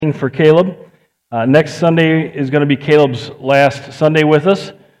for Caleb. Next Sunday is going to be Caleb's last Sunday with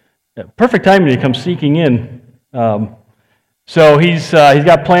us. Perfect timing to come sneaking in. So he's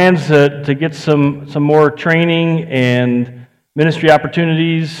got plans to get some more training and ministry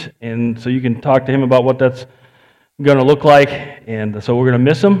opportunities, and so you can talk to him about what that's going to look like. And so we're going to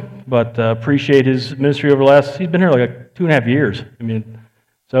miss him, but appreciate his ministry over the last. He's been here like 2.5 years.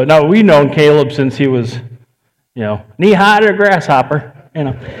 So now we've known Caleb since he was, knee high to a grasshopper,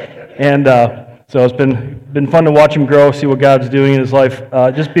 and so it's been fun to watch him grow, see what God's doing in his life.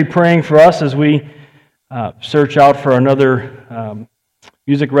 Just be praying for us as we search out for another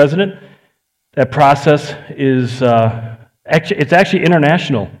music resident. That process is it's actually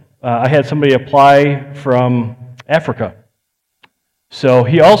international. I had somebody apply from Africa. So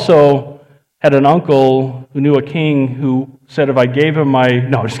he also had an uncle who knew a king who said if I gave him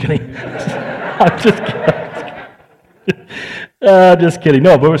I'm just kidding. I'm just kidding. Just kidding.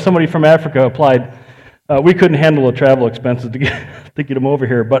 No, but it was somebody from Africa applied. We couldn't handle the travel expenses to get him over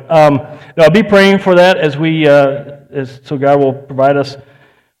here. But be praying for that as so God will provide us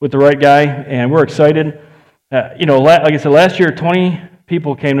with the right guy, and we're excited. Like I said, last year 20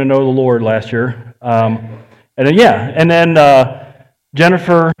 people came to know the Lord last year, and then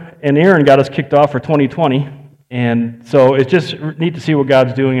Jennifer and Aaron got us kicked off for 2020, and so it's just neat to see what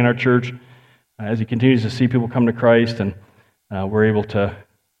God's doing in our church as He continues to see people come to Christ, and we're able to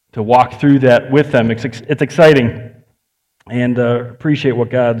walk through that with them. It's exciting, and appreciate what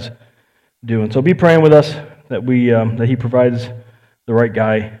God's doing. So be praying with us that He provides the right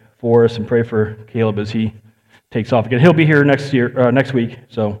guy for us, and pray for Caleb as he takes off again. He'll be here next week,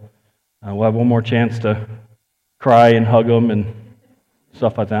 so we'll have one more chance to cry and hug him and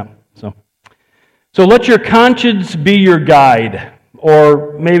stuff like that. So let your conscience be your guide,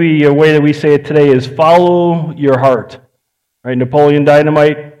 or maybe a way that we say it today is follow your heart. Right, Napoleon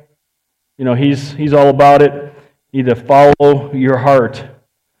Dynamite, he's all about it. You need to follow your heart.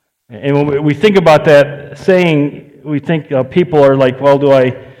 And when we think about that saying, we think people are like, well, do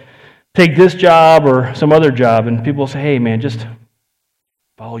I take this job or some other job? And people say, hey, man, just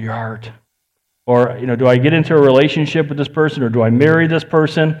follow your heart. Or, do I get into a relationship with this person, or do I marry this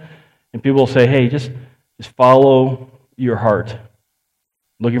person? And people say, hey, just follow your heart.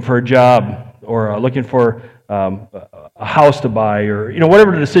 Looking for a job, or looking for a house to buy, or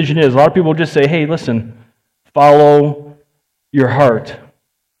whatever the decision is. A lot of people just say, hey, listen, follow your heart.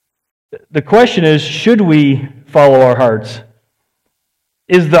 The question is, should we follow our hearts?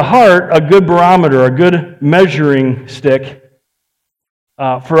 Is the heart a good barometer, a good measuring stick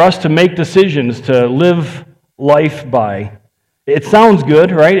for us to make decisions, to live life by? It sounds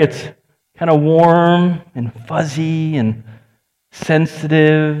good, right? It's kind of warm and fuzzy and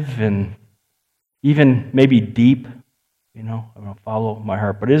sensitive and even maybe deep. I'm going to follow my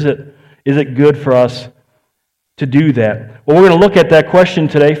heart. But is it good for us to do that? Well, we're going to look at that question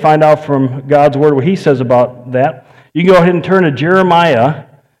today, find out from God's Word what He says about that. You can go ahead and turn to Jeremiah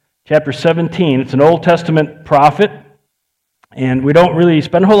chapter 17. It's an Old Testament prophet, and we don't really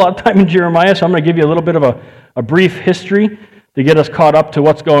spend a whole lot of time in Jeremiah, so I'm going to give you a little bit of a brief history to get us caught up to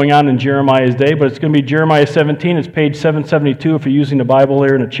what's going on in Jeremiah's day. But it's going to be Jeremiah 17. It's page 772 if you're using the Bible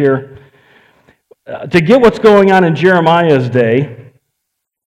there in a chair. To get what's going on in Jeremiah's day,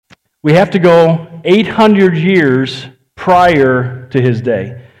 we have to go 800 years prior to his day.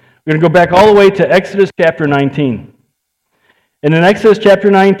 We're going to go back all the way to Exodus chapter 19. And in Exodus chapter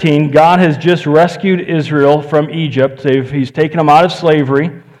 19, God has just rescued Israel from Egypt. He's taken them out of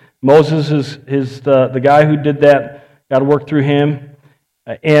slavery. Moses is the guy who did that. God worked through him.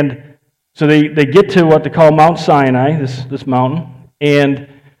 And so they get to what they call Mount Sinai, this mountain, and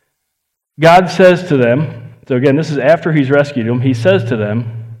God says to them, so again, this is after He's rescued them, He says to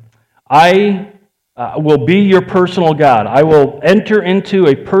them, I will be your personal God. I will enter into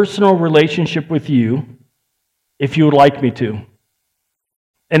a personal relationship with you if you would like me to.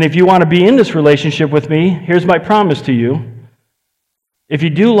 And if you want to be in this relationship with me, here's my promise to you. If you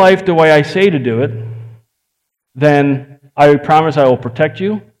do life the way I say to do it, then I promise I will protect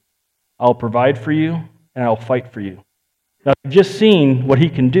you, I'll provide for you, and I'll fight for you. Now, you've just seen what He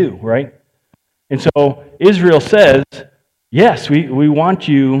can do, right? And so Israel says, yes, we want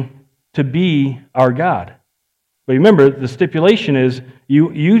you to be our God. But remember, the stipulation is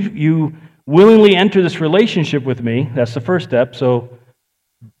you willingly enter this relationship with me. That's the first step. So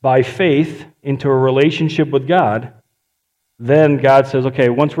by faith into a relationship with God, then God says, okay,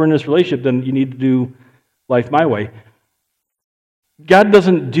 once we're in this relationship, then you need to do life my way. God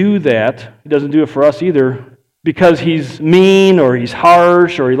doesn't do that. He doesn't do it for us either because He's mean or He's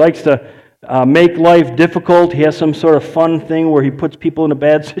harsh or He likes to make life difficult. He has some sort of fun thing where he puts people into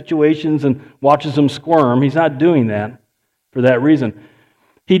bad situations and watches them squirm. He's not doing that for that reason.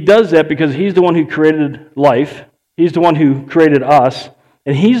 He does that because he's the one who created life. He's the one who created us.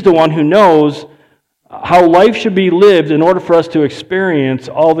 And he's the one who knows how life should be lived in order for us to experience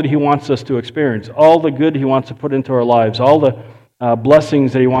all that he wants us to experience, all the good he wants to put into our lives, all the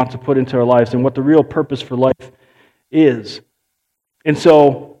blessings that he wants to put into our lives, and what the real purpose for life is. And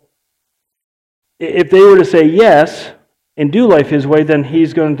so, if they were to say yes and do life his way, then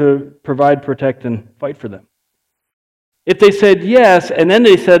he's going to provide, protect, and fight for them. If they said yes, and then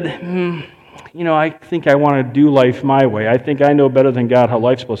they said, I think I want to do life my way. I think I know better than God how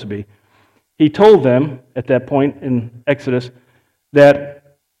life's supposed to be. He told them at that point in Exodus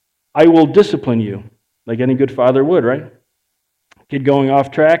that I will discipline you, like any good father would, right? Kid going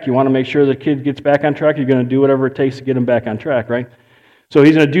off track, you want to make sure the kid gets back on track, you're going to do whatever it takes to get him back on track, right? So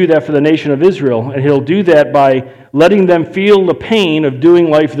he's going to do that for the nation of Israel, and he'll do that by letting them feel the pain of doing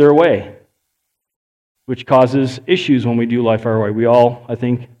life their way, which causes issues when we do life our way. We all, I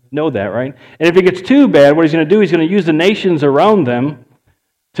think, know that, right? And if it gets too bad, what he's going to do, he's going to use the nations around them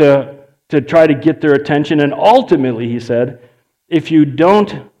to try to get their attention. And ultimately, he said, if you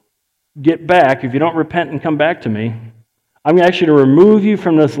don't get back, if you don't repent and come back to me, I'm actually going to remove you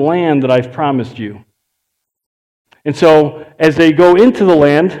from this land that I've promised you. And so, as they go into the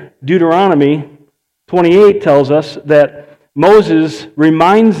land, Deuteronomy 28 tells us that Moses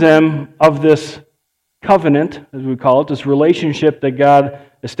reminds them of this covenant, as we call it, this relationship that God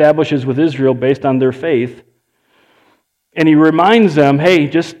establishes with Israel based on their faith. And he reminds them, hey,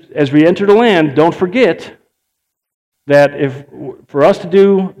 just as we enter the land, don't forget that for us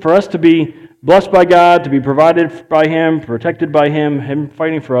to be blessed by God, to be provided by him, protected by him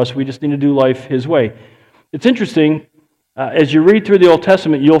fighting for us, we just need to do life his way. It's interesting, as you read through the Old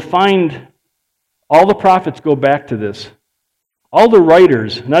Testament, you'll find all the prophets go back to this. All the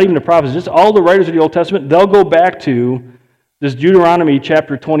writers, not even the prophets, just all the writers of the Old Testament, they'll go back to this Deuteronomy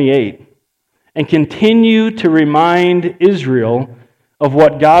chapter 28 and continue to remind Israel of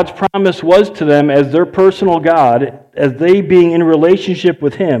what God's promise was to them as their personal God, as they being in relationship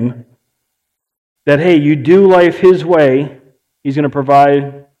with him, that, hey, you do life his way, he's going to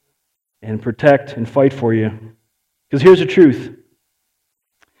provide and protect and fight for you. Because here's the truth.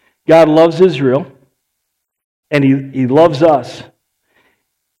 God loves Israel, and he loves us.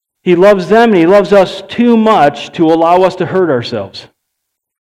 He loves them, and he loves us too much to allow us to hurt ourselves.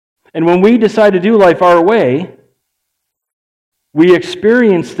 And when we decide to do life our way, we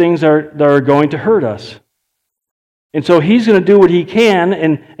experience things that are going to hurt us. And so he's going to do what he can,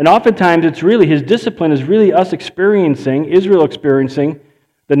 and oftentimes it's really, his discipline is really us Israel experiencing,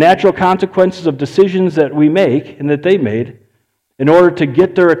 the natural consequences of decisions that we make and that they made in order to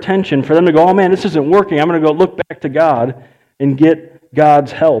get their attention, for them to go, oh man, this isn't working, I'm going to go look back to God and get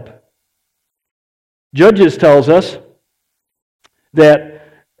God's help. Judges tells us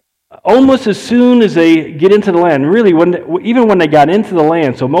that almost as soon as they get into the land, really, even when they got into the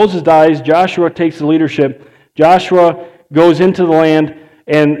land, so Moses dies, Joshua takes the leadership, Joshua goes into the land,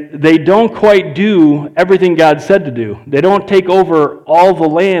 and they don't quite do everything God said to do. They don't take over all the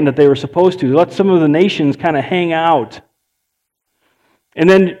land that they were supposed to. They let some of the nations kind of hang out. And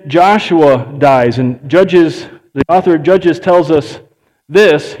then Joshua dies, and the author of Judges tells us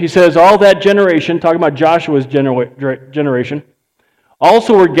this. He says, all that generation, talking about Joshua's generation,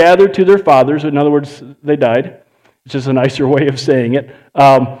 also were gathered to their fathers. In other words, they died. It's just a nicer way of saying it.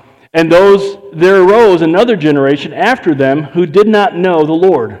 And there arose another generation after them who did not know the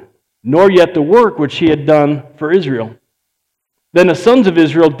Lord, nor yet the work which he had done for Israel. Then the sons of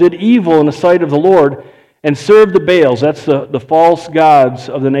Israel did evil in the sight of the Lord and served the Baals. That's the false gods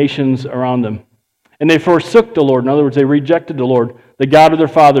of the nations around them. And they forsook the Lord. In other words, they rejected the Lord, the God of their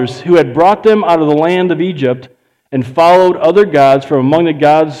fathers, who had brought them out of the land of Egypt, and followed other gods from among the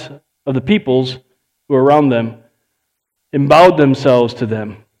gods of the peoples who were around them, and bowed themselves to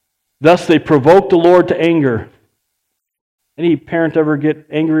them. Thus they provoked the Lord to anger. Any parent ever get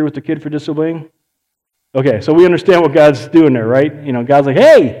angry with the kid for disobeying? Okay, so we understand what God's doing there, right? God's like,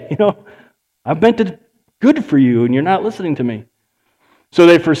 hey, I meant it good for you, and you're not listening to me. So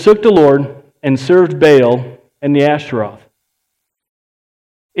they forsook the Lord and served Baal and the Ashtaroth.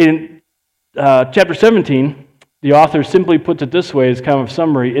 In chapter 17, the author simply puts it this way as kind of a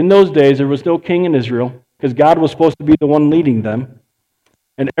summary. In those days, there was no king in Israel, because God was supposed to be the one leading them.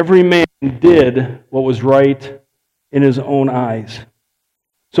 And every man did what was right in his own eyes.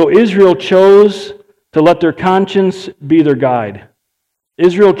 So Israel chose to let their conscience be their guide.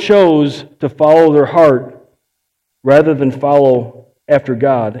 Israel chose to follow their heart rather than follow after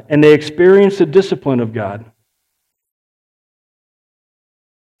God, and they experienced the discipline of God.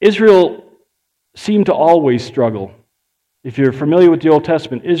 Israel seemed to always struggle. If you're familiar with the Old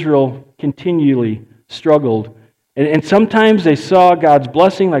Testament, Israel continually struggled. And sometimes they saw God's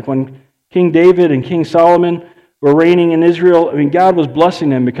blessing, like when King David and King Solomon were reigning in Israel. I mean, God was blessing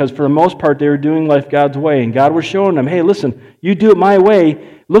them because for the most part they were doing life God's way. And God was showing them, hey, listen, you do it my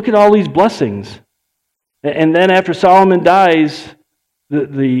way. Look at all these blessings. And then after Solomon dies,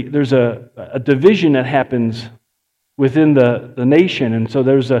 there's a division that happens within the nation. And so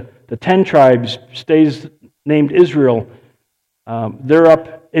there's the 10 tribes stays named Israel. They're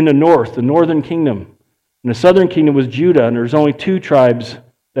up in the north, the northern kingdom. And the southern kingdom was Judah, and there's only 2 tribes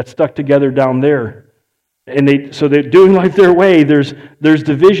that stuck together down there. And so they're doing life their way. There's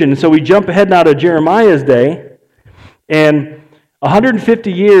division. And so we jump ahead now to Jeremiah's day, and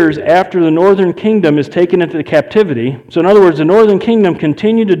 150 years after the northern kingdom is taken into captivity. So in other words, the northern kingdom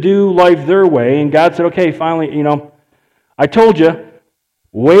continued to do life their way, and God said, okay, finally, I told you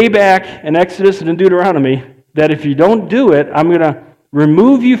way back in Exodus and in Deuteronomy that if you don't do it, I'm going to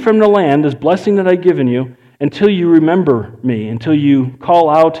remove you from the land, this blessing that I've given you, until you remember me, until you call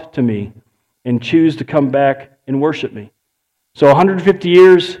out to me and choose to come back and worship me. So 150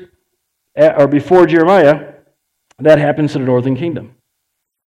 years or before Jeremiah, that happens to the northern kingdom.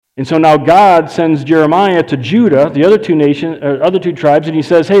 And so now God sends Jeremiah to Judah, the other 2 tribes, and he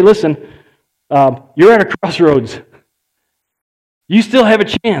says, hey, listen, you're at a crossroads. You still have a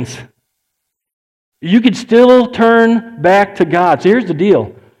chance. You could still turn back to God. So here's the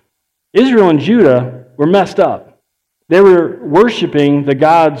deal. Israel and Judah were messed up. They were worshiping the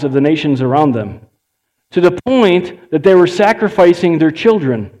gods of the nations around them to the point that they were sacrificing their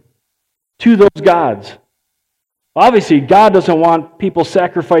children to those gods. Obviously, God doesn't want people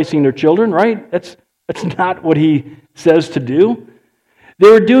sacrificing their children, right? That's not what He says to do. They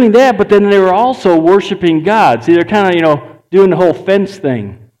were doing that, but then they were also worshiping God. See, they're kind of, doing the whole fence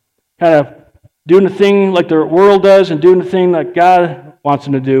thing, kind of doing the thing like the world does and doing the thing that God wants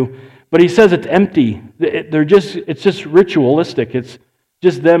them to do. But He says it's empty. It's just ritualistic. It's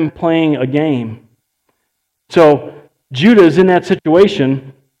just them playing a game. So Judah is in that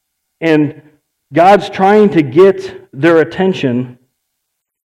situation, and God's trying to get their attention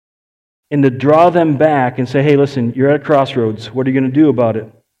and to draw them back and say, hey, listen, you're at a crossroads. What are you going to do about it?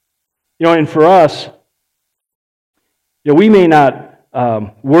 And for us, we may not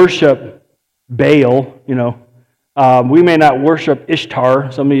worship Baal, we may not worship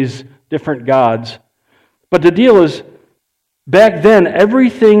Ishtar, some of these different gods. But the deal is, back then,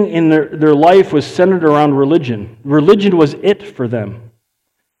 everything in their life was centered around religion. Religion was it for them.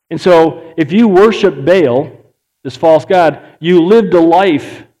 And so, if you worship Baal, this false god, you lived a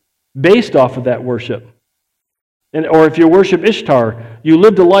life based off of that worship. Or if you worship Ishtar, you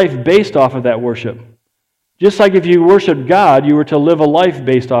lived a life based off of that worship. Just like if you worship God, you were to live a life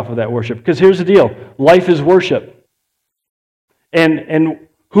based off of that worship. Because here's the deal. Life is worship. And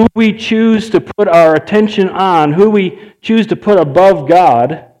who we choose to put our attention on, who we choose to put above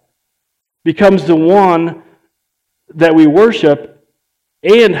God, becomes the one that we worship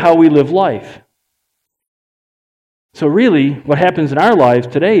and how we live life. So really, what happens in our lives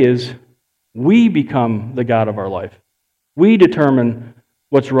today is we become the God of our life. We determine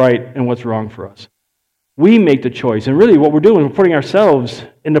what's right and what's wrong for us. We make the choice. And really what we're doing, we're putting ourselves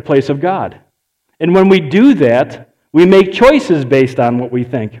in the place of God. And when we do that, we make choices based on what we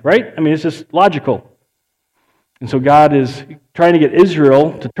think, right? I mean, it's just logical. And so God is trying to get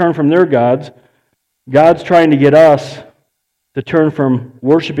Israel to turn from their gods. God's trying to get us to turn from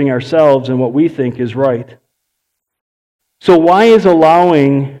worshiping ourselves and what we think is right. So why is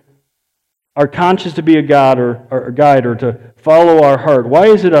allowing our conscience to be a guide or to follow our heart, why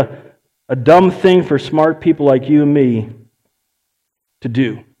is it a dumb thing for smart people like you and me to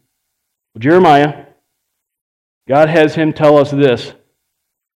do? Well, Jeremiah, God has him tell us this.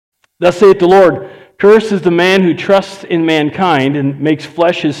 Thus saith the Lord, cursed is the man who trusts in mankind and makes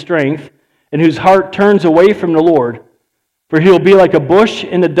flesh his strength, and whose heart turns away from the Lord. For he will be like a bush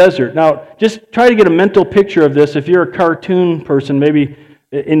in the desert. Now, just try to get a mental picture of this. If you're a cartoon person, maybe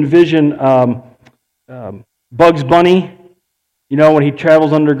envision Bugs Bunny, when he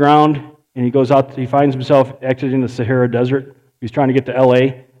travels underground and he goes out, he finds himself exiting the Sahara Desert. He's trying to get to L.A.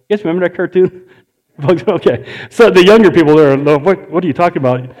 You guys remember that cartoon? Okay. So the younger people there, what are you talking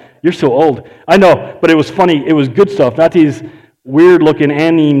about? You're so old. I know, but it was funny. It was good stuff, not these weird-looking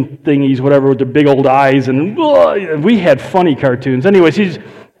Annie thingies, whatever, with the big old eyes. And we had funny cartoons. Anyways,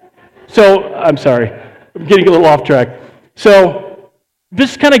 I'm sorry. I'm getting a little off track. So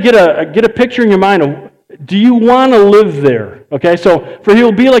just kind of get a picture in your mind of Do you want to live there? Okay, so for he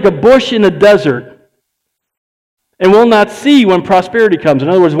will be like a bush in the desert and will not see when prosperity comes. In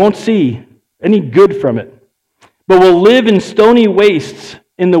other words, won't see any good from it, but will live in stony wastes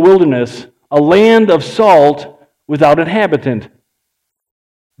in the wilderness, a land of salt without inhabitant.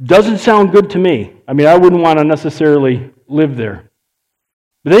 Doesn't sound good to me. I mean, I wouldn't want to necessarily live there.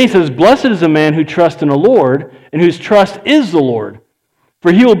 But then he says, blessed is the man who trusts in the Lord and whose trust is the Lord.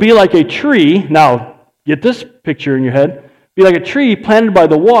 For he will be like a tree. Now, get this picture in your head. Be like a tree planted by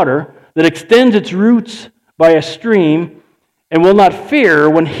the water that extends its roots by a stream and will not fear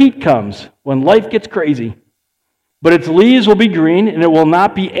when heat comes, when life gets crazy. But its leaves will be green and it will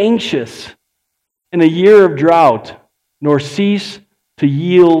not be anxious in a year of drought, nor cease to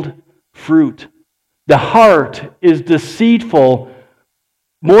yield fruit. The heart is deceitful,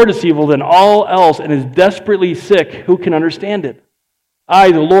 more deceitful than all else, and is desperately sick. Who can understand it?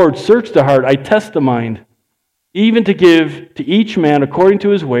 I, the Lord, search the heart. I test the mind, even to give to each man according to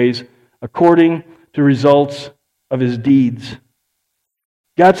his ways, according to results of his deeds.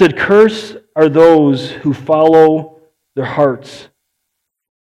 God said, cursed are those who follow their hearts.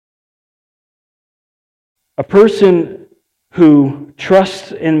 A person who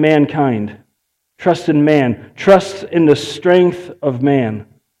trusts in mankind, trusts in man, trusts in the strength of man,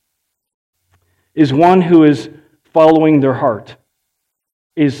 is one who is following their heart,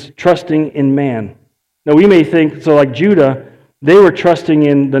 is trusting in man. Now we may think, so like Judah, they were trusting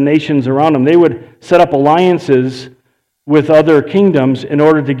in the nations around them. They would set up alliances with other kingdoms in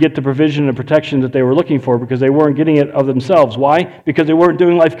order to get the provision and protection that they were looking for because they weren't getting it of themselves. Why? Because they weren't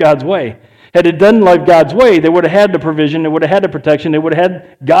doing life God's way. Had it done life God's way, they would have had the provision, they would have had the protection, they would have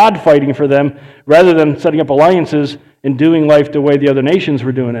had God fighting for them rather than setting up alliances and doing life the way the other nations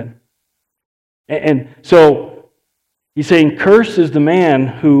were doing it. And so he's saying, cursed is the man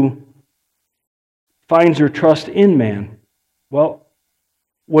who finds their trust in man. Well,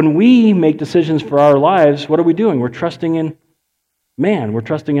 when we make decisions for our lives, what are we doing? We're trusting in man. We're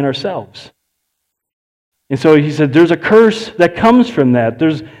trusting in ourselves. And so he said there's a curse that comes from that.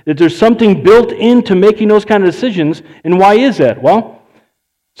 There's something built into making those kind of decisions. And why is that? Well,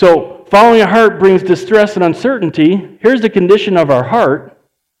 so following a heart brings distress and uncertainty. Here's the condition of our heart,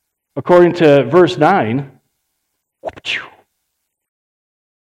 according to verse 9.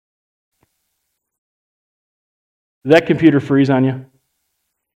 Did that computer freeze on you?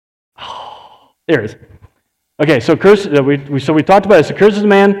 Oh, there it is. Okay, so we talked about it. So curses the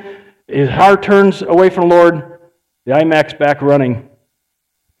man. His heart turns away from the Lord. The iMac's back running.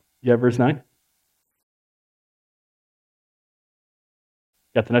 You have verse 9?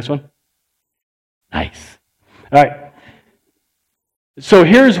 Got the next one? Nice. All right. So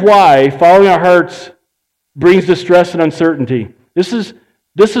here's why following our hearts brings distress and uncertainty. This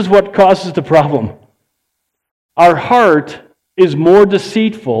is what causes the problem. Our heart is more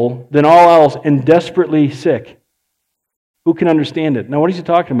deceitful than all else and desperately sick. Who can understand it? Now, what is he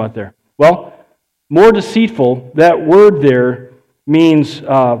talking about there? Well, more deceitful, that word there means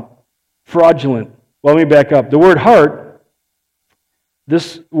fraudulent. Well, let me back up. The word heart,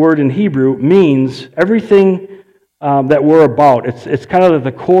 this word in Hebrew, means everything that we're about. It's kind of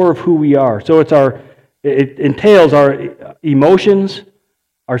the core of who we are. So it entails our emotions,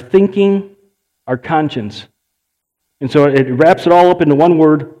 our thinking, our conscience. And so it wraps it all up into one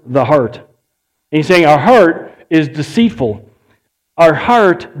word, the heart. And he's saying our heart is deceitful. Our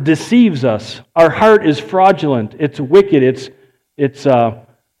heart deceives us. Our heart is fraudulent. It's wicked. It's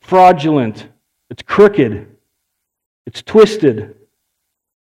fraudulent. It's crooked. It's twisted.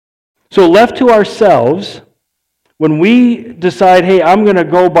 So left to ourselves, when we decide, hey, I'm going to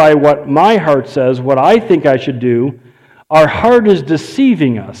go by what my heart says, what I think I should do, our heart is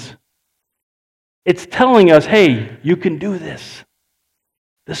deceiving us. It's telling us, hey, you can do this.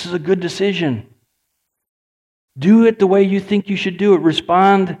 This is a good decision. Do it the way you think you should do it.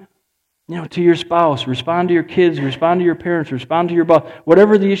 Respond, to your spouse. Respond to your kids. Respond to your parents. Respond to your boss.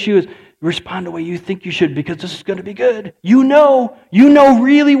 Whatever the issue is, respond the way you think you should because this is going to be good. You know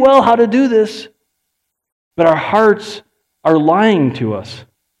really well how to do this. But our hearts are lying to us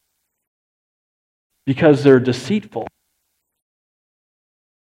because they're deceitful.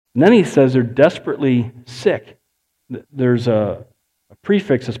 And then he says they're desperately sick. There's a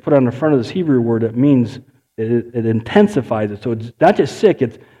prefix that's put on the front of this Hebrew word that means it intensifies it. So it's not just sick,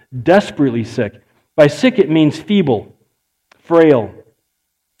 it's desperately sick. By sick, it means feeble, frail,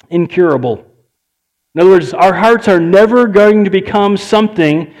 incurable. In other words, our hearts are never going to become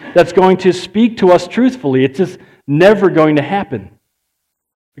something that's going to speak to us truthfully. It's just never going to happen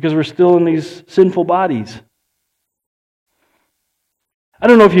because we're still in these sinful bodies. I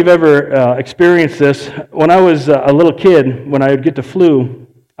don't know if you've ever experienced this. When I was a little kid, when I would get the flu,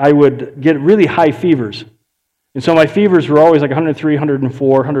 I would get really high fevers. And so my fevers were always like 103,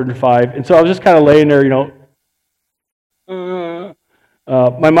 104, 105. And so I was just kind of laying there,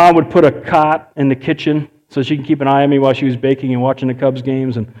 my mom would put a cot in the kitchen so she can keep an eye on me while she was baking and watching the Cubs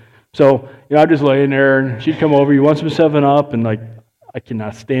games. And so, I'm just laying there, and she'd come over, you want some 7-Up? And I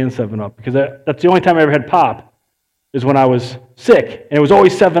cannot stand 7-Up because that's the only time I ever had pop is when I was sick. And it was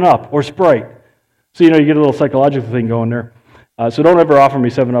always 7-Up or Sprite. So, you get a little psychological thing going there. So don't ever offer me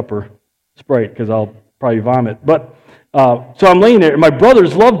 7-Up or Sprite because I'll probably vomit. But so I'm laying there, and my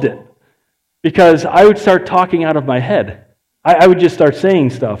brothers loved it because I would start talking out of my head. I would just start saying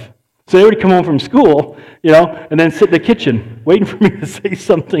stuff. So they would come home from school, and then sit in the kitchen waiting for me to say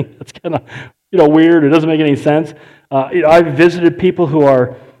something that's kind of, weird. It doesn't make any sense. I've visited people who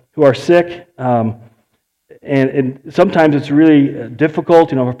are sick, and sometimes it's really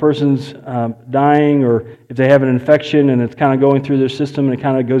difficult. If a person's dying, or if they have an infection and it's kind of going through their system and it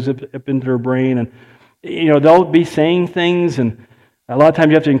kind of goes up into their brain, and they'll be saying things, and a lot of times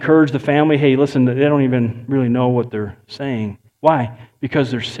you have to encourage the family. Hey, listen, they don't even really know what they're saying. Why?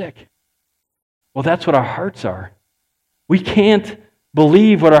 Because they're sick. Well, that's what our hearts are. We can't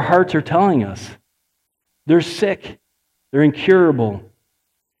believe what our hearts are telling us. They're sick. They're incurable.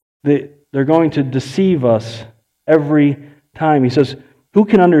 They're going to deceive us every time. He says, who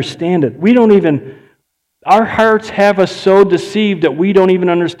can understand it? Our hearts have us so deceived that we don't even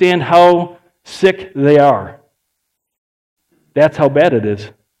understand how sick they are. That's how bad it is.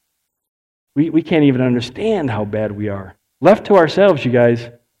 We can't even understand how bad we are. Left to ourselves, you guys,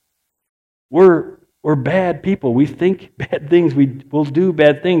 we're bad people. We think bad things. We will do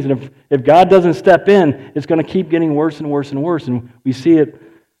bad things. And if God doesn't step in, it's going to keep getting worse and worse and worse. And we see it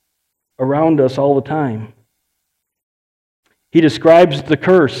around us all the time. He describes the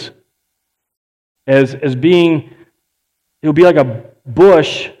curse as being, it'll be like a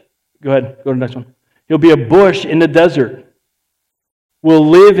bush. Go ahead, go to the next one. He'll be a bush in the desert. Will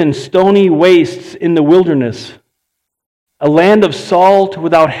live in stony wastes in the wilderness, a land of salt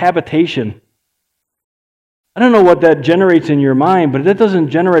without habitation. I don't know what that generates in your mind, but that doesn't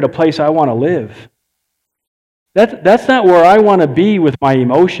generate a place I want to live. That's not where I want to be with my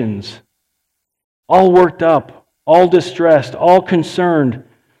emotions. All worked up, all distressed, all concerned,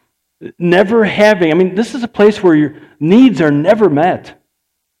 never having. This is a place where your needs are never met.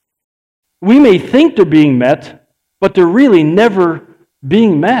 We may think they're being met, but they're really never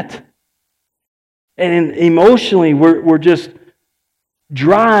being met. And emotionally, we're just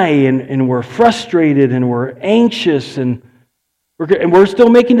dry, and we're frustrated, and we're anxious, and we're still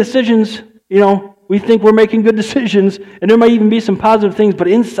making decisions. We think we're making good decisions, and there might even be some positive things, but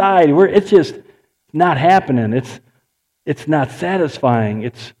inside, it's just not happening. It's not satisfying.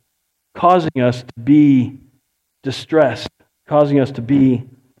 It's causing us to be distressed, causing us to be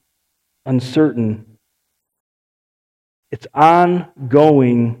uncertain. It's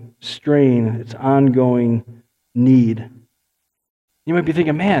ongoing strain. It's ongoing need. You might be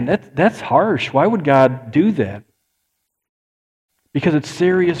thinking, man, that's harsh. Why would God do that? Because it's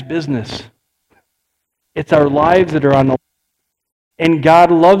serious business. It's our lives that are on the line. And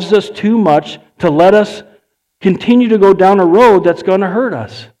God loves us too much to let us continue to go down a road that's going to hurt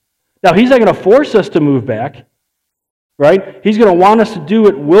us. Now, He's not going to force us to move back, right? He's going to want us to do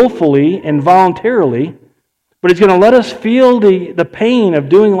it willfully and voluntarily, but He's going to let us feel the pain of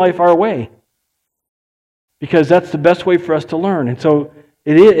doing life our way, because that's the best way for us to learn. And so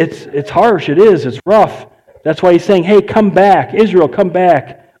it's harsh. It's rough. That's why He's saying, hey, come back. Israel, come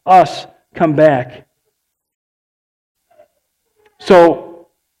back. Us, come back. So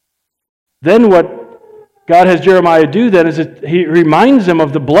then what God has Jeremiah do then is He reminds them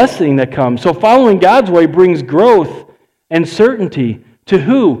of the blessing that comes. So following God's way brings growth and certainty. To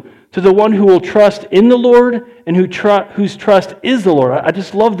who? To the one who will trust in the Lord and whose trust is the Lord. I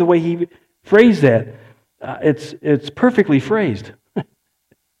just love the way he phrased that. It's perfectly phrased.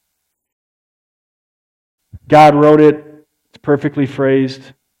 God wrote it. It's perfectly phrased.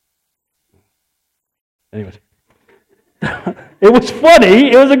 Anyways. It was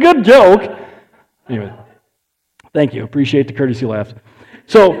funny. It was a good joke. Anyway, thank you. Appreciate the courtesy laughs.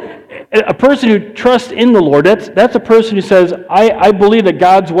 So, a person who trusts in the Lord, that's a person who says, I believe that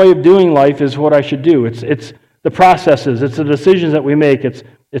God's way of doing life is what I should do. It's the processes. It's the decisions that we make.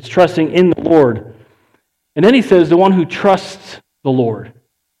 It's trusting in the Lord. And then he says, the one who trusts the Lord.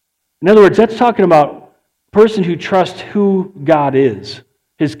 In other words, that's talking about a person who trusts who God is,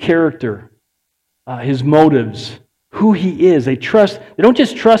 His character, His motives, who He is. They don't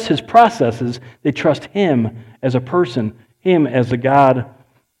just trust His processes, they trust Him as a person Him as the God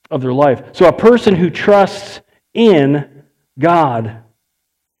of their life. So a person who trusts in God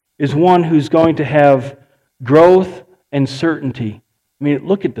is one who's going to have growth and certainty. I mean,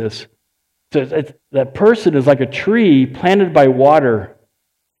 look at this. That person is like a tree planted by water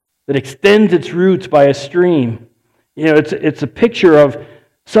that extends its roots by a stream. You know, it's a picture of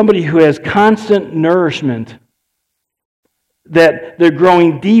somebody who has constant nourishment, that they're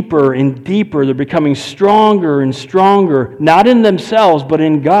growing deeper and deeper. They're becoming stronger and stronger, not in themselves, but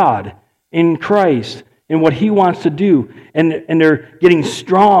in God, in Christ, in what He wants to do. And they're getting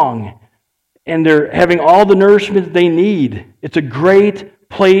strong, and they're having all the nourishment that they need. It's a great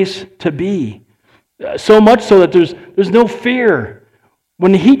place to be. So much so that there's no fear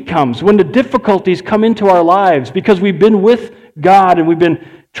when the heat comes, when the difficulties come into our lives, because we've been with God and we've been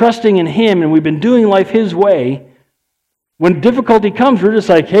trusting in Him and we've been doing life His way. When difficulty comes, we're just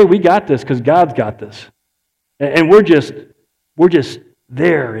like, hey, we got this because God's got this. And we're just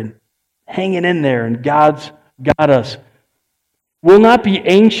there and hanging in there, and God's got us. We'll not be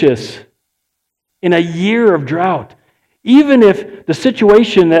anxious in a year of drought. Even if the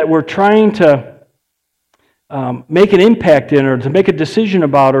situation that we're trying to make an impact in, or to make a decision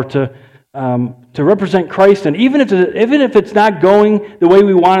about, or to represent Christ in, even if it's not going the way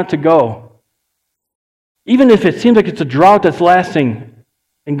we want it to go, even if it seems like it's a drought that's lasting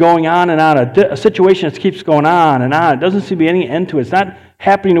and going on and on, a situation that keeps going on and on, it doesn't seem to be any end to it. It's not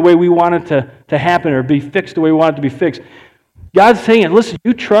happening the way we want it to happen, or be fixed the way we want it to be fixed. God's saying, listen,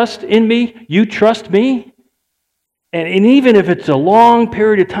 you trust in me, you trust me, and even if it's a long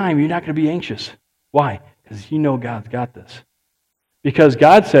period of time, you're not going to be anxious. Why? Because you know God's got this. Because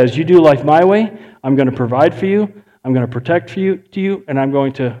God says, you do life my way, I'm going to provide for you, I'm going to protect you, and I'm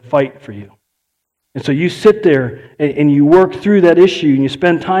going to fight for you. And so you sit there and you work through that issue, and you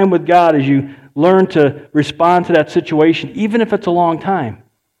spend time with God as you learn to respond to that situation, even if it's a long time.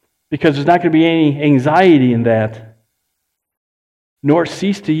 Because there's not going to be any anxiety in that, nor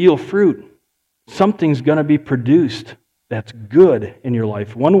cease to yield fruit. Something's going to be produced that's good in your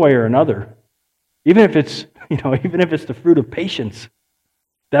life, one way or another. Even if it's the fruit of patience,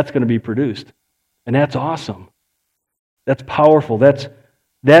 that's going to be produced. And that's awesome. That's powerful.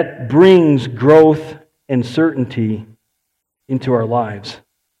 That brings growth and certainty into our lives.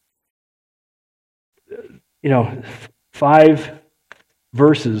 5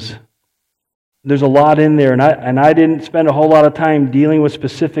 verses. There's a lot in there, and I didn't spend a whole lot of time dealing with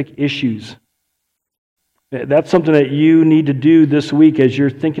specific issues. That's something that you need to do this week as you're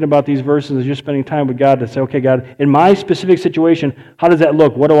thinking about these verses, as you're spending time with God, to say, okay, God, in my specific situation, how does that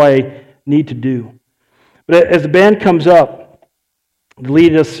look? What do I need to do? But as the band comes up to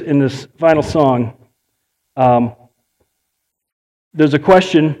lead us in this final song, there's a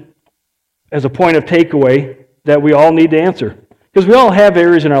question as a point of takeaway that we all need to answer. Because we all have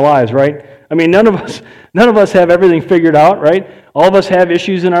areas in our lives, right? I mean, none of us have everything figured out, right? All of us have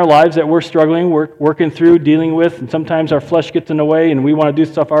issues in our lives that we're struggling, working through, dealing with, and sometimes our flesh gets in the way, and we want to do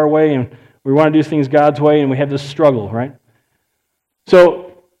stuff our way, and we want to do things God's way, and we have this struggle, right?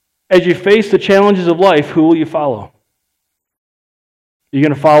 So, as you face the challenges of life, who will you follow? Are you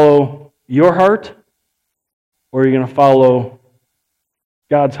going to follow your heart, or are you going to follow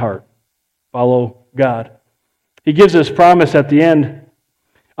God's heart? Follow God. He gives us promise at the end.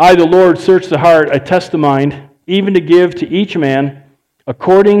 I, the Lord, search the heart, I test the mind, even to give to each man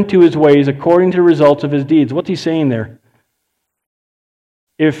according to his ways, according to the results of his deeds. What's he saying there?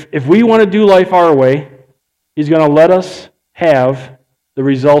 If we want to do life our way, He's going to let us have the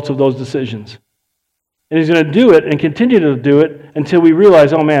results of those decisions. And He's going to do it and continue to do it until we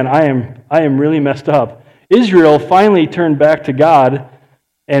realize, oh man, I am really messed up. Israel finally turned back to God,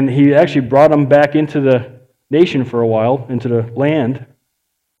 and He actually brought them back into the nation for a while, into the land.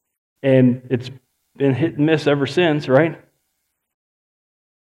 And it's been hit and miss ever since, right?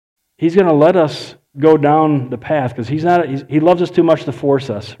 He's going to let us go down the path because He loves us too much to force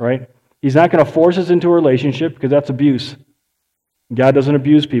us, right? He's not going to force us into a relationship because that's abuse. God doesn't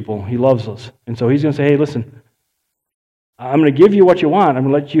abuse people. He loves us. And so He's going to say, hey, listen, I'm going to give you what you want. I'm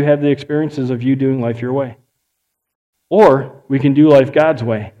going to let you have the experiences of you doing life your way. Or we can do life God's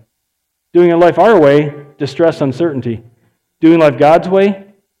way. Doing life our way, distress, uncertainty. Doing life God's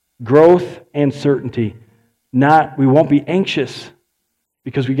way, growth and certainty. We won't be anxious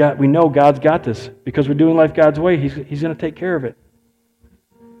because we know God's got this. Because we're doing life God's way, He's going to take care of it.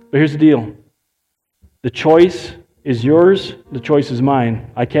 But here's the deal. The choice is yours. The choice is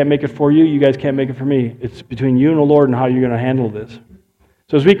mine. I can't make it for you. You guys can't make it for me. It's between you and the Lord and how you're going to handle this.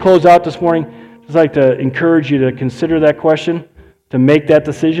 So as we close out this morning, I'd just like to encourage you to consider that question, to make that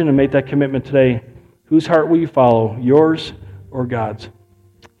decision and make that commitment today. Whose heart will you follow, yours or God's?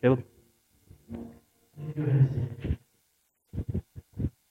 Caleb?